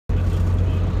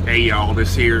Hey y'all,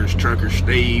 this here is Trucker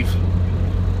Steve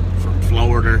from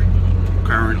Florida,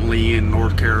 currently in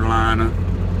North Carolina.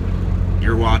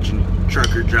 You're watching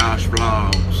Trucker Josh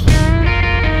Vlogs.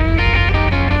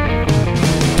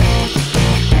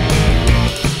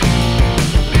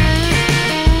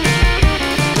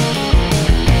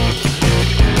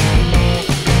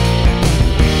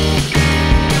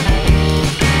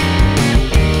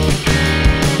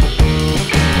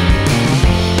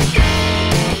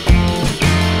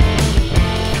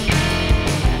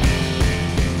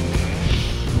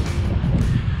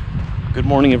 Good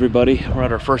morning, everybody. We're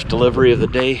at our first delivery of the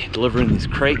day, delivering these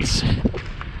crates.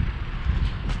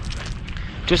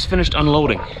 Just finished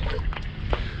unloading.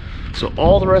 So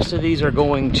all the rest of these are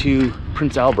going to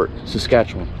Prince Albert,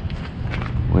 Saskatchewan.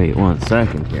 Wait 1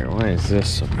 second here. Why is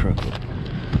this so crooked?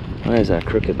 Why is that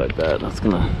crooked like that? That's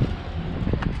gonna...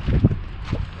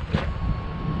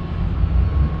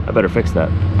 I better fix that.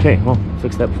 Okay, well,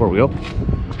 fix that before we go.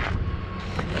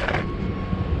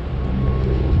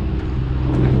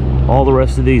 All the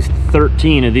rest of these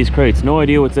 13 of these crates, no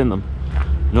idea what's in them.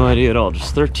 No idea at all.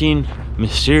 Just 13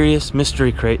 mysterious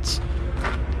mystery crates,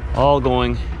 all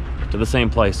going to the same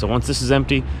place. So once this is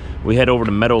empty, we head over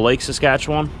to Meadow Lake,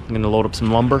 Saskatchewan. I'm gonna load up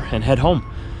some lumber and head home.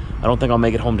 I don't think I'll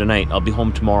make it home tonight. I'll be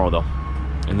home tomorrow though.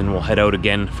 And then we'll head out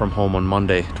again from home on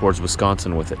Monday towards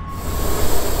Wisconsin with it.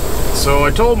 So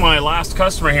I told my last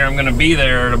customer here I'm gonna be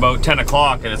there at about 10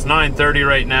 o'clock, and it's 9:30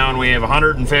 right now, and we have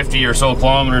 150 or so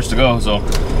kilometers to go. So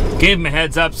gave them a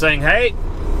heads up saying, hey,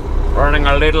 running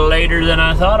a little later than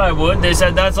I thought I would. They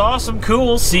said, that's awesome,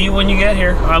 cool, see you when you get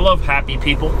here. I love happy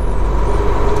people.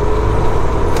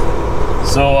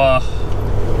 So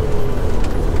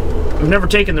we've never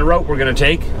taken the route we're gonna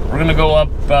take. We're gonna go up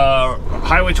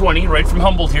Highway 20 right from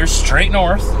Humboldt here, straight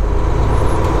north,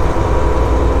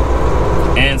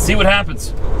 and see what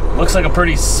happens. Looks like a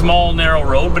pretty small, narrow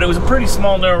road, but it was a pretty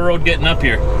small, narrow road getting up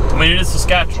here. I mean, it is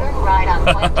Saskatchewan. Turn right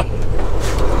on 20.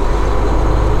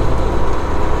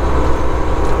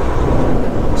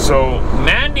 So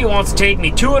Mandy wants to take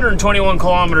me 221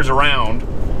 kilometers around,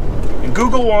 and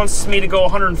Google wants me to go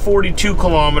 142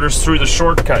 kilometers through the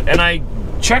shortcut. And I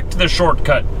checked the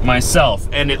shortcut myself,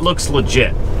 and it looks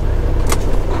legit.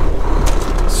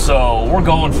 So we're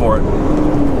going for it.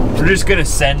 We're just gonna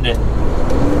send it.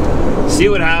 See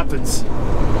what happens.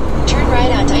 Turn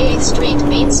right onto 8th Street,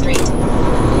 Main Street.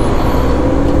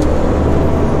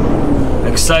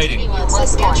 Exciting.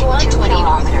 Saskatchewan, 20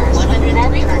 kilometers.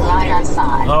 103 right on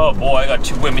side. Oh boy, I got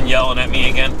two women yelling at me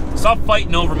again. Stop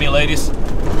fighting over me, ladies.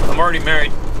 I'm already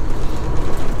married.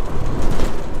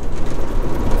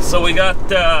 So we got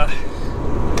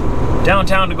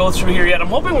downtown to go through here yet. I'm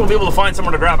hoping we'll be able to find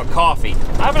somewhere to grab a coffee.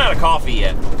 I haven't had a coffee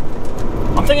yet.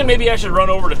 I'm thinking maybe I should run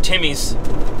over to Timmy's,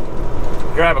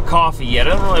 grab a coffee yet.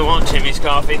 I don't really want Timmy's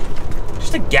coffee.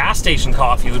 Just a gas station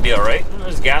coffee would be alright.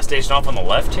 There's a gas station off on the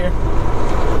left here.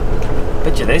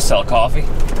 Bet you they sell coffee.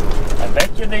 I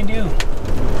bet you they do.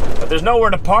 But there's nowhere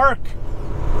to park.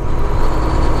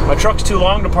 My truck's too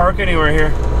long to park anywhere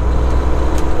here.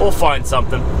 We'll find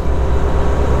something.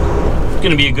 It's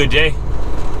gonna be a good day.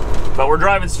 But we're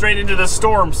driving straight into the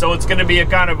storm, so it's gonna be a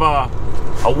kind of a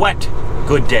wet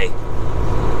good day.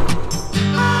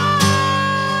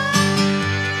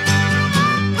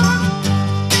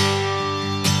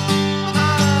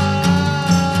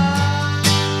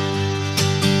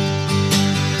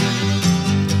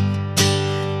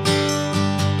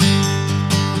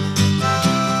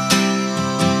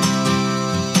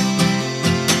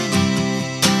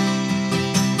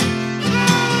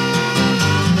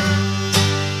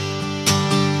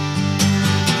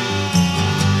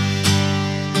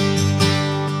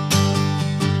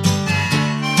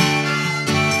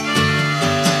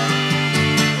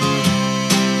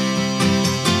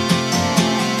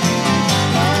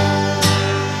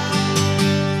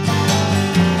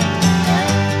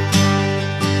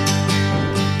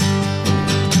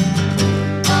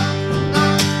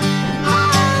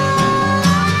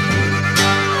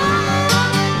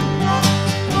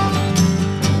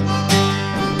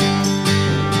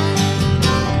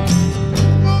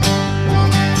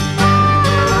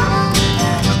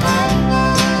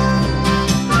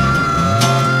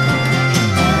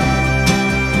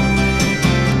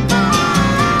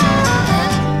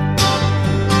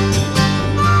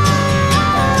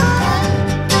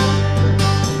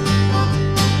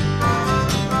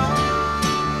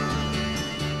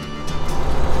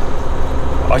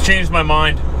 I changed my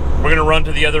mind. We're gonna run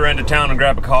to the other end of town and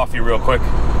grab a coffee real quick.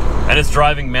 And it's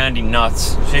driving Mandy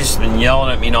nuts. She's been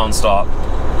yelling at me nonstop.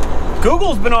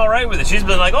 Google's been all right with it. She's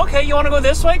been like, okay, you wanna go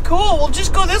this way? Cool, we'll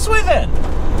just go this way then.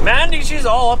 Mandy, she's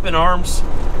all up in arms.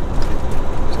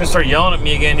 She's gonna start yelling at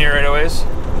me again here right away.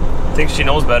 Thinks she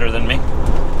knows better than me.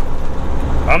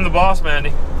 I'm the boss, Mandy.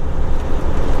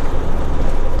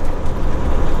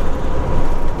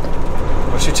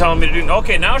 What's she telling me to do?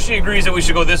 Okay, now she agrees that we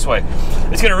should go this way.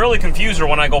 It's gonna really confuse her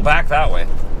when I go back that way.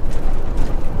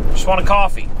 Just want a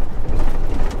coffee.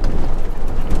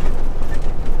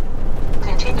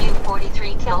 Continue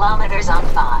 43 kilometers on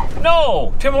 5.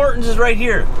 No! Tim Hortons is right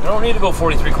here. I don't need to go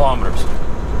 43 kilometers.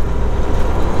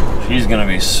 She's gonna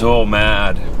be so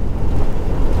mad.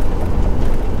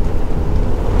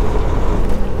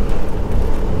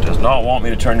 Does not want me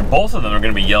to turn. Both of them are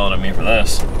gonna be yelling at me for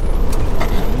this.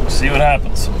 Let's see what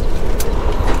happens.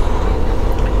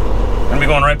 Gonna be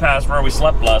going right past where we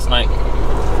slept last night.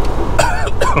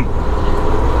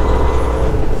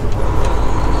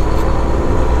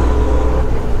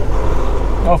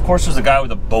 Oh, of course there's a guy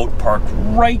with a boat parked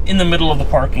right in the middle of the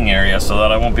parking area so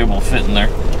that I won't be able to fit in there.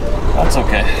 That's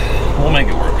okay. We'll make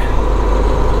it work.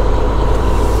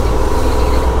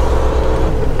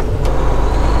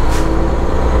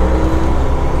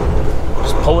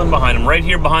 Just pull in behind him. Right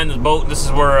here behind this boat. This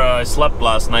is where I slept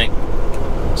last night.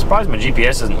 I'm surprised my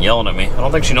GPS isn't yelling at me. I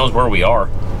don't think she knows where we are.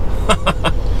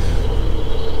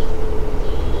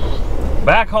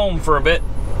 Back home for a bit.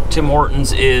 Tim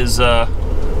Hortons is, well,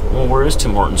 where is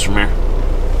Tim Hortons from here?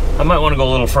 I might want to go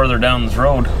a little further down this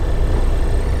road.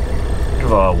 Bit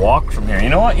of a walk from here. You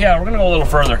know what? Yeah, we're gonna go a little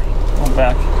further. Go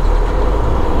back.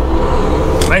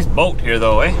 Nice boat here,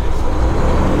 though, eh?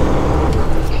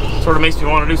 Sort of makes me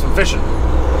want to do some fishing.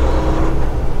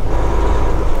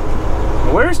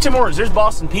 Where's Tim Hortons? There's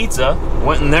Boston Pizza.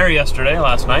 Went in there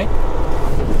last night.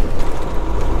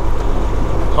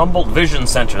 Humboldt Vision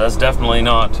Center. That's definitely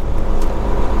not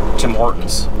Tim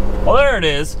Hortons. Well, there it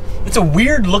is. It's a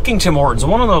weird looking Tim Hortons. The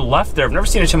one on the left there, I've never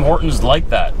seen a Tim Hortons like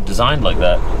that, designed like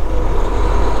that.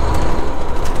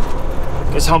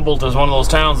 I guess Humboldt is one of those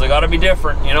towns, they gotta be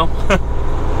different, you know?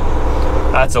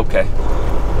 That's okay.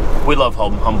 We love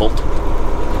Humboldt.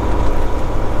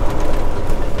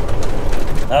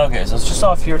 Okay, so it's just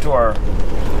off here to our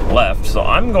left. So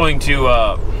I'm going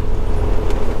to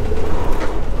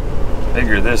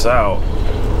figure this out.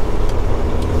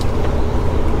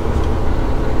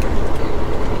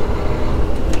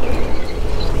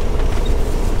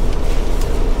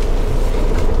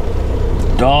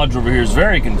 Dodge over here is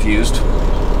very confused.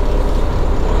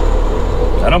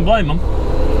 I don't blame him.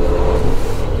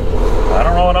 I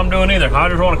don't know what I'm doing either. I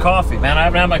just want a coffee. Man, I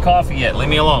haven't had my coffee yet. Leave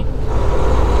me alone.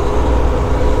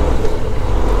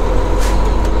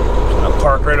 I'll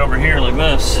park right over here like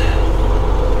this.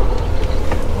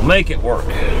 We'll make it work.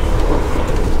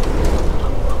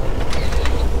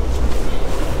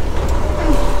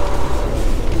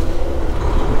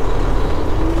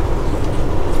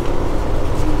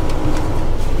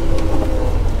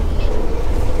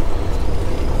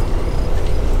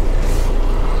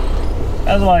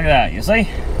 Just like that, you see?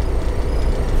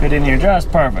 Fit in here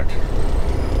just perfect.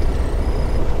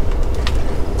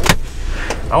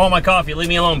 I want my coffee, leave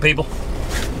me alone, people.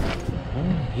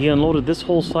 He unloaded this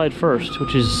whole side first,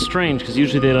 which is strange because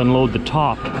usually they'd unload the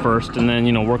top first and then,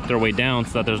 you know, work their way down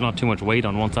so that there's not too much weight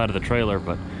on one side of the trailer,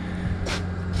 but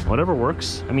whatever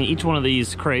works. I mean, each one of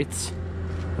these crates,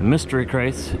 the mystery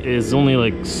crates, is only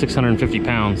like 650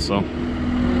 pounds, so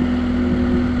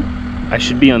I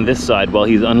should be on this side while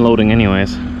he's unloading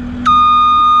anyways.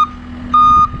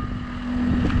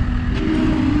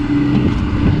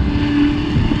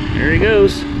 There he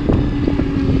goes.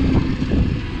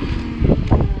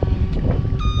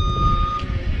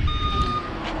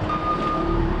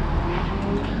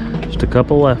 Just a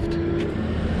couple left.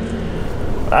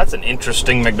 That's an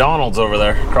interesting McDonald's over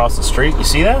there across the street. You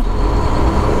see that?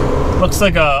 Looks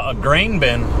like a grain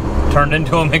bin turned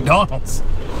into a McDonald's.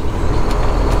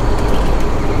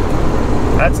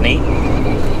 That's neat.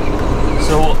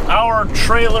 So our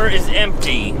trailer is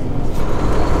empty.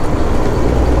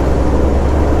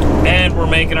 And we're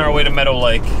making our way to Meadow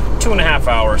Lake. 2.5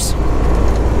 hours.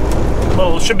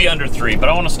 Well, it should be under 3, but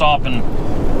I want to stop and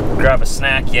grab a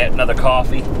snack yet, another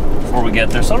coffee before we get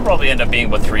there. So it'll probably end up being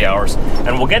about 3 hours.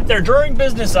 And we'll get there during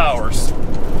business hours.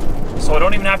 So I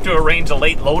don't even have to arrange a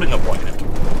late loading appointment.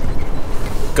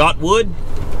 Got wood?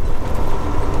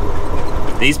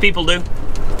 These people do.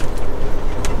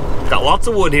 Got lots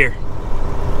of wood here.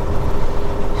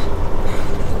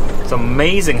 It's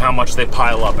amazing how much they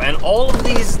pile up. And all of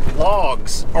these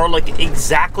logs are like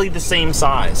exactly the same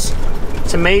size.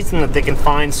 It's amazing that they can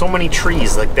find so many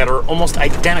trees like that are almost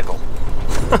identical.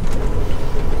 I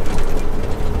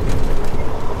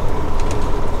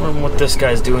don't know what this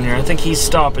guy's doing here. I think he's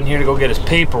stopping here to go get his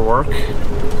paperwork.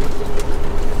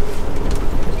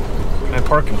 Can I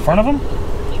park in front of him?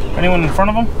 Anyone in front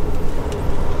of him?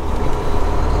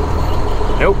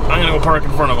 Nope, I'm gonna go park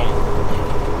in front of him.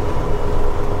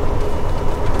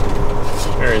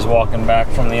 There he's walking back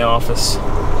from the office.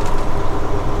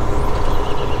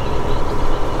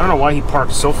 I don't know why he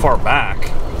parked so far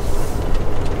back.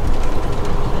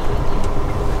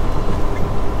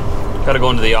 Gotta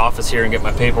go into the office here and get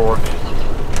my paperwork.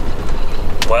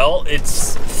 Well,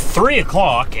 it's 3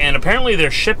 o'clock and apparently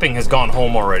their shipping has gone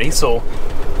home already, so,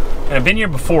 and I've been here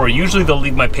before. Usually they'll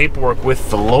leave my paperwork with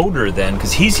the loader then,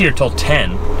 because he's here till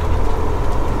 10.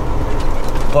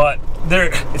 But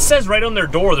it says right on their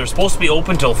door they're supposed to be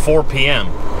open till 4 p.m.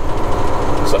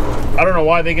 So I don't know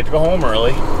why they get to go home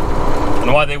early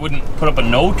and why they wouldn't put up a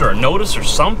note or a notice or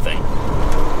something.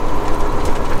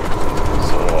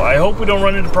 So I hope we don't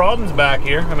run into problems back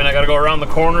here. I mean, I gotta go around the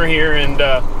corner here and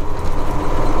the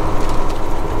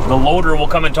loader will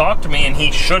come and talk to me and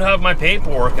he should have my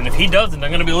paperwork, and if he doesn't,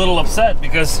 I'm gonna be a little upset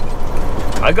because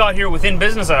I got here within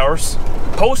business hours,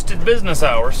 posted business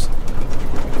hours,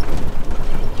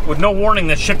 with no warning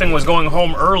that shipping was going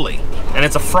home early, and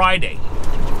it's a Friday,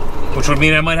 which would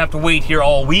mean I might have to wait here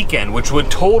all weekend, which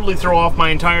would totally throw off my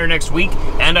entire next week,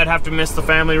 and I'd have to miss the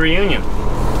family reunion.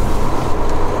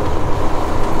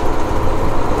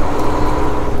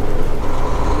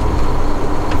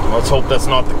 Let's hope that's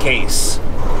not the case.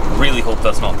 Really hope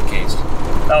that's not the case.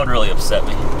 That would really upset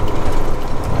me.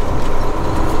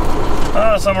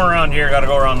 Somewhere around here, gotta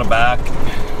go around the back.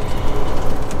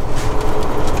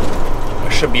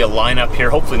 Should be a lineup here,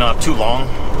 hopefully not too long.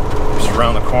 Just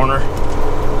around the corner.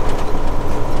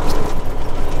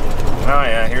 Oh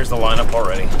yeah, here's the lineup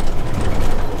already.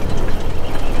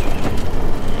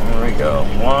 There we go.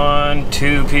 1,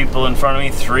 2 people in front of me,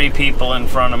 3 people in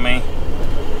front of me.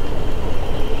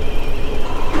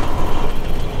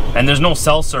 And there's no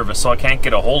cell service, so I can't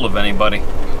get a hold of anybody.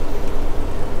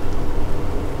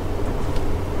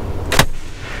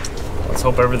 Let's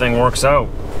hope everything works out.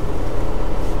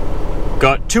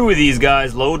 Got 2 of these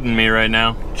guys loading me right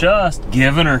now. Just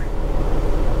giving her.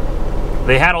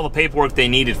 They had all the paperwork they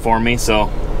needed for me,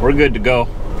 so we're good to go.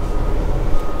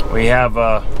 We have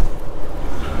a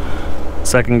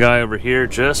second guy over here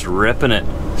just ripping it.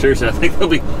 Seriously, I think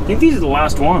these are the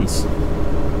last ones.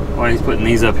 Why he's putting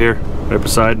these up here, right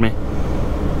beside me.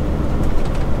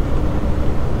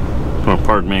 Oh,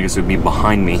 pardon me, I guess it would be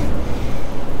behind me.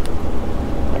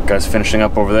 Guy's finishing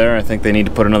up over there. I think they need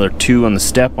to put another 2 on the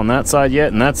step on that side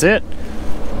yet, and that's it.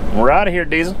 We're out of here,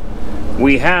 Diesel.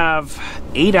 We have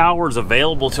 8 hours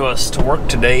available to us to work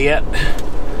today yet.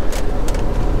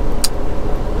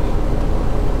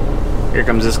 Here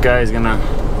comes this guy. He's gonna...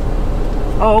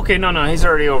 Oh, okay, no, he's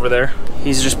already over there.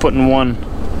 He's just putting one...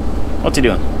 What's he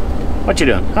doing? What you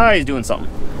doing? Ah, he's doing something.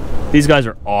 These guys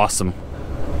are awesome.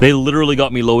 They literally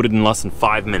got me loaded in less than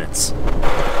 5 minutes.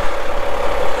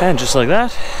 And just like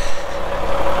that,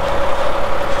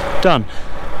 done.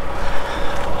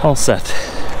 All set,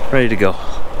 ready to go.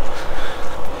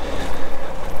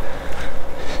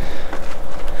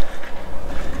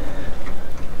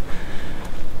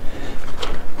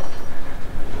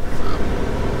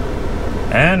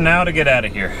 And now to get out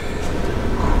of here.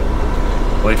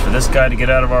 Wait for this guy to get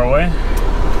out of our way.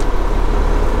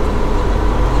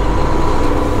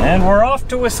 And we're off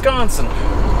to Wisconsin,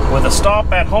 with a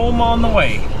stop at home on the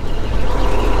way.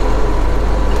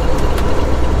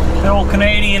 The old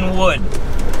Canadian wood.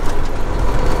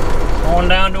 Going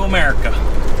down to America.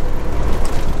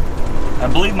 I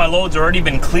believe my load's already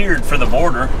been cleared for the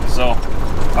border, so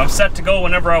I'm set to go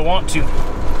whenever I want to.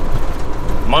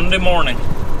 Monday morning.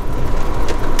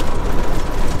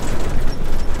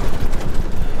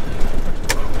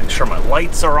 Make sure my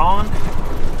lights are on.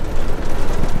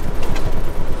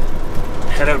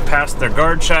 Head out past their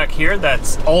guard shack here.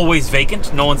 That's always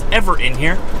vacant. No one's ever in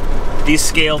here. These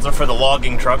scales are for the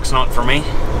logging trucks, not for me.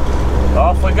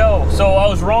 Off we go. So I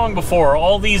was wrong before.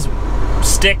 All these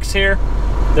sticks here,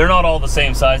 they're not all the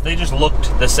same size. They just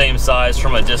looked the same size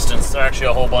from a distance. They're actually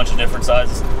a whole bunch of different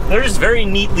sizes. They're just very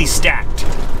neatly stacked.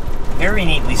 Very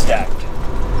neatly stacked.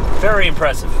 Very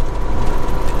impressive.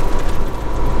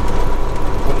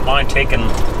 Wouldn't mind taking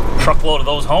a truckload of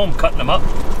those home, cutting them up.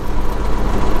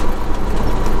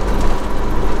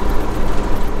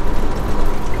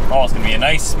 Oh, it's gonna be a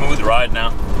nice smooth ride now.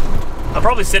 I'm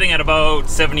probably sitting at about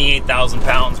 78,000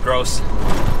 pounds gross.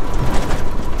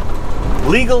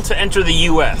 Legal to enter the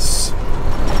US.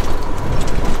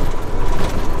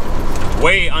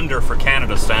 Way under for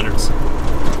Canada standards.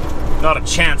 Not a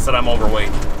chance that I'm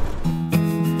overweight.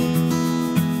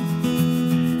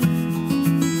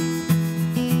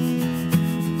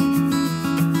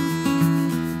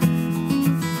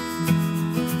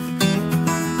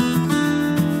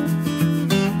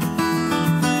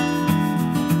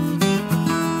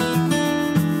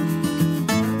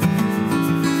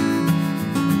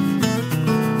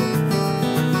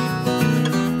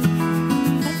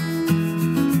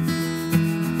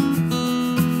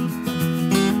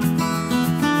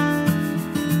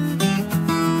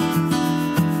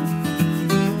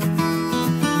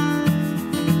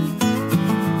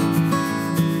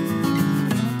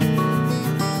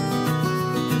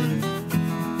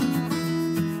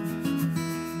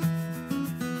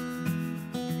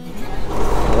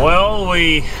 Well,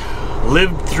 we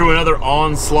lived through another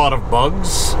onslaught of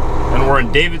bugs, and we're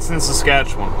in Davidson,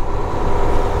 Saskatchewan.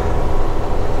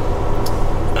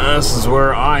 This is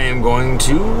where I am going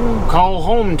to call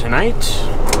home tonight.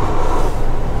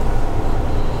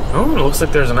 Oh, it looks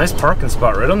like there's a nice parking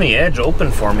spot right on the edge open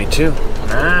for me too.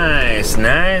 Nice,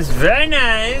 nice, very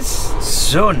nice.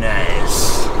 So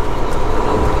nice.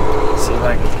 Let's see if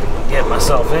I can get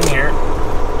myself in here.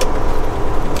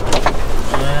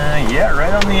 Yeah,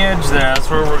 right on the edge there. That's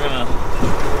where we're gonna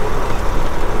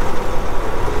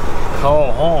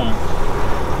call home.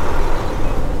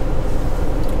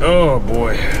 Oh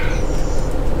boy.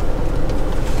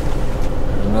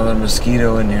 There's another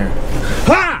mosquito in here.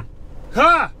 Ha!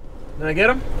 Ha! Did I get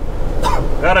him?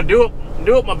 Gotta do it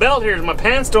with my belt here so my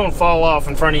pants don't fall off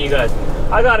in front of you guys.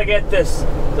 I gotta get this.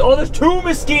 Oh, there's 2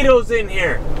 mosquitoes in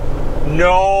here.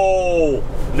 No.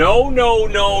 No, no,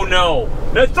 no, no.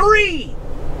 No, 3!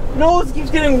 No, this keeps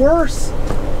getting worse.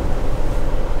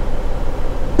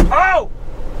 Oh!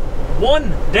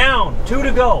 1 down, 2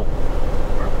 to go.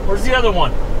 Where's the other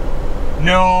one?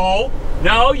 No.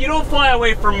 No, you don't fly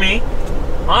away from me.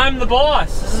 I'm the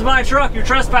boss. This is my truck. You're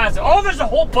trespassing. Oh, there's a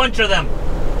whole bunch of them.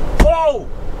 Oh!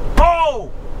 Oh!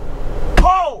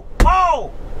 Oh!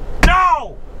 Oh!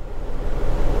 No!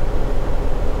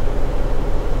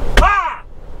 Ah!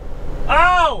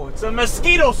 Oh! It's a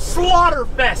mosquito slaughter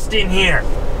fest in here.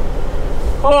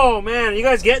 Oh man, you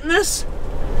guys getting this?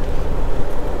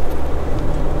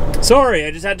 Sorry, I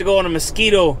just had to go on a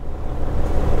mosquito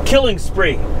killing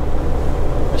spree.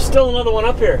 There's still another one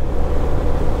up here.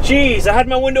 Jeez, I had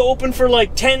my window open for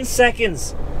like 10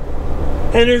 seconds.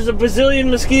 And there's a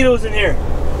bazillion mosquitoes in here.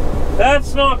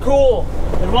 That's not cool.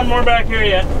 There's one more back here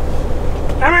yet.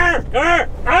 Come here! Come here!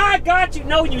 Ah, I got you!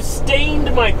 No, you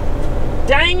stained my...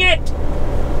 Dang it!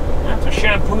 I have to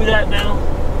shampoo that now.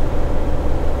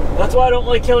 That's why I don't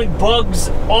like killing bugs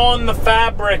on the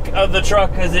fabric of the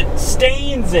truck, because it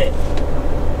stains it.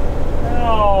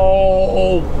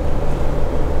 Oh.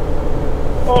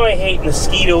 Oh, I hate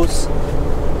mosquitoes.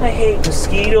 I hate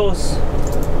mosquitoes.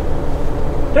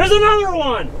 There's another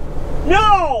one!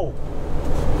 No!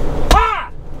 Ah!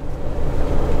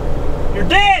 You're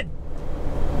dead!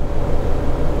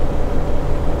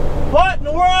 What in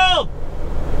the world?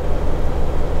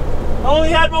 I only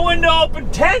had my window open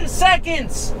 10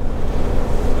 seconds!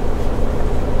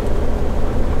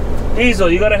 Diesel,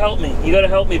 you gotta help me. You gotta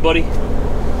help me, buddy.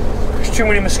 There's too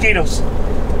many mosquitoes.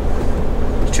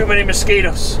 There's too many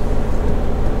mosquitoes.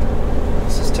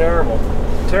 This is terrible.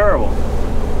 Terrible.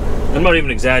 I'm not even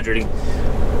exaggerating.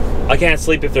 I can't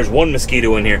sleep if there's 1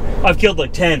 mosquito in here. I've killed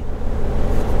like 10.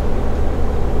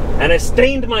 And I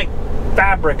stained my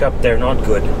fabric up there. Not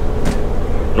good.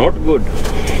 Not good.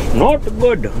 Not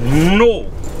good.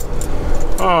 No.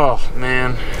 Oh,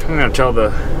 man. I'm gonna tell the...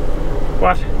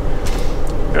 What?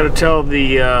 Gotta tell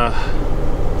the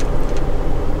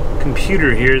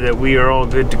computer here that we are all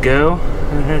good to go.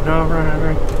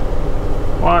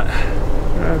 What?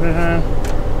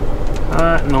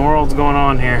 What in the world's going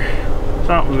on here?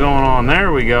 Something's going on.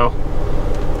 There we go.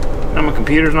 Now my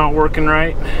computer's not working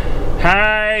right.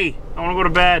 Hey! I want to go to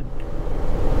bed.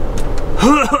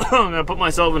 I'm gonna put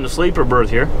myself in the sleeper berth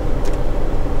here.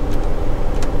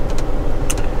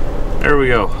 There we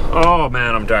go. Oh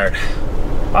man, I'm tired.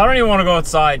 I don't even want to go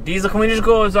outside. Diesel, can we just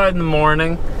go outside in the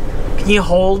morning? Can you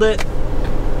hold it?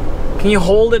 Can you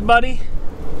hold it, buddy?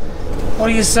 What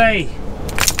do you say?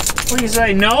 What do you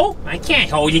say? No? I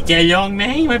can't hold it that long,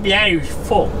 man. My battery's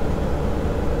full.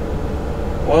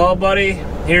 Well, buddy,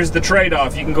 here's the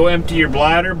trade-off. You can go empty your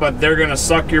bladder, but they're gonna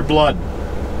suck your blood.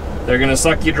 They're gonna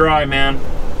suck you dry, man.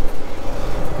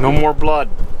 No more blood.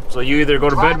 So you either go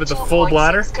to bed with a full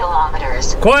bladder.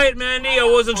 Kilometers. Quiet, Mandy. I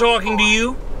wasn't talking to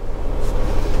you.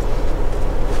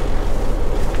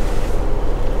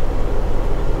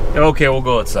 Okay, we'll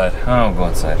go outside. I'll go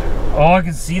outside. Oh, I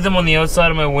can see them on the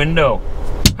outside of my window.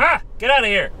 Ha! Get out of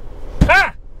here!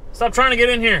 Ha! Stop trying to get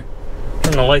in here.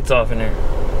 Turn the lights off in here.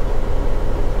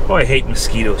 Oh, I hate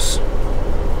mosquitoes.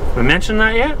 Have I mentioned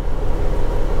that yet?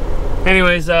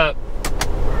 Anyways,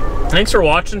 thanks for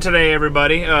watching today,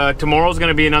 everybody. Tomorrow's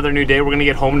gonna be another new day. We're gonna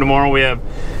get home tomorrow. We have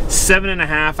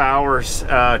 7.5 hours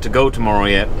to go tomorrow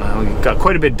yet. We got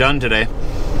quite a bit done today.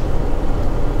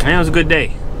 And it was a good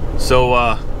day.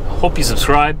 So, hope you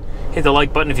subscribe. Hit the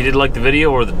like button if you did like the video,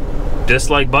 or the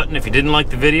dislike button if you didn't like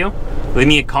the video. Leave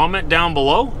me a comment down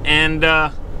below, and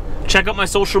check out my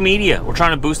social media. We're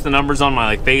trying to boost the numbers on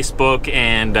my Facebook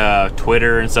and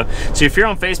Twitter and stuff. So if you're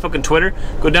on Facebook and Twitter,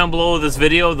 go down below this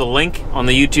video, the link on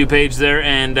the YouTube page there,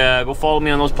 and go follow me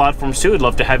on those platforms too. I'd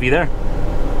love to have you there.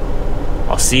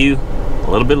 I'll see you a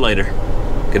little bit later.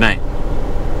 Good night.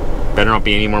 Better not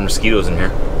be any more mosquitoes in here.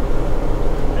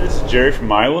 This is Jerry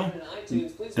from Iowa,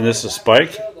 and this is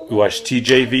Spike. We watch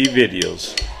TJV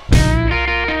videos.